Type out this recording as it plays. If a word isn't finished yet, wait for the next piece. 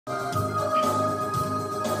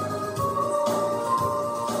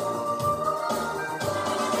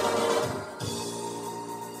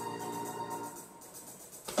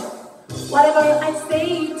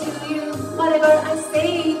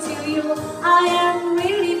I am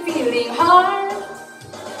really feeling hard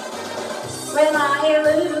when I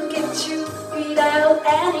look at you without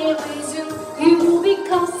any reason. You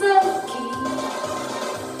become so key.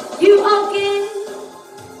 You again,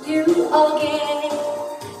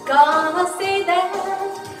 gonna say that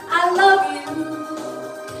I love you.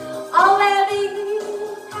 Already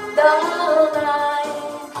the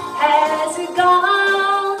night has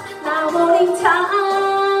gone, now morning time.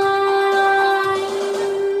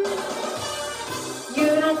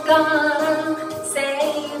 You're not gonna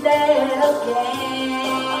say that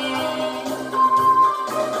again.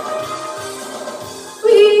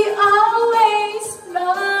 We always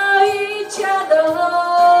love each other.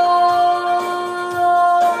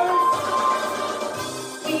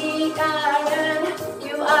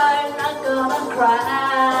 You are not gonna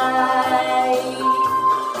cry.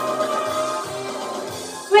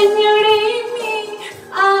 When you leave me,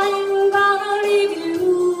 I'm gonna leave you.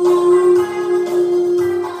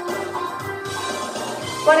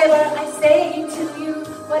 Whatever I say to you,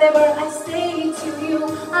 whatever I say to you,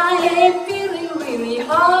 I am feeling really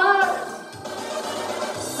hard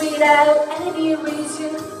without any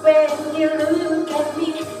reason. When you look at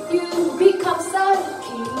me, you become so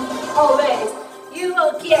keen. Always, you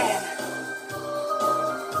again.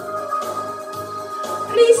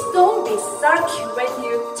 Please don't be sulky when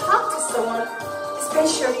you talk to someone,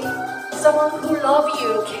 especially someone who loves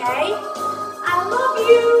you, okay? I love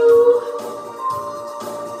you.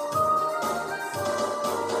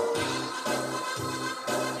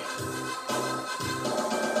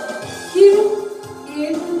 You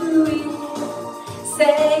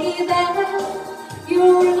say that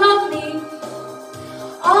you love me.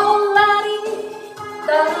 Already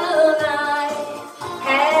the night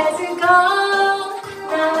has gone,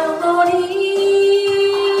 now morning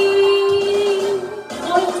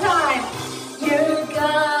time.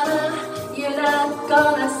 You're not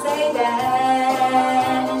gonna say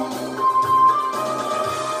that.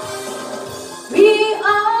 We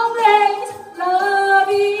always love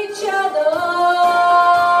each other.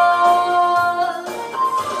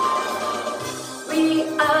 We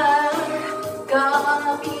are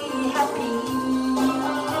gonna be happy.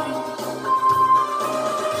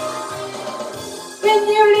 When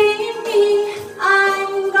you leave me,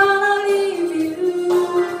 I'm gonna leave you.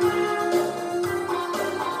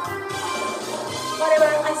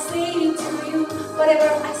 Whatever I say to you, whatever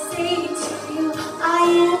I say to you, I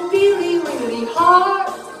am feeling really hard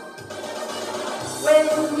when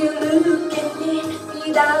you look at me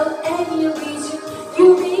without any reason.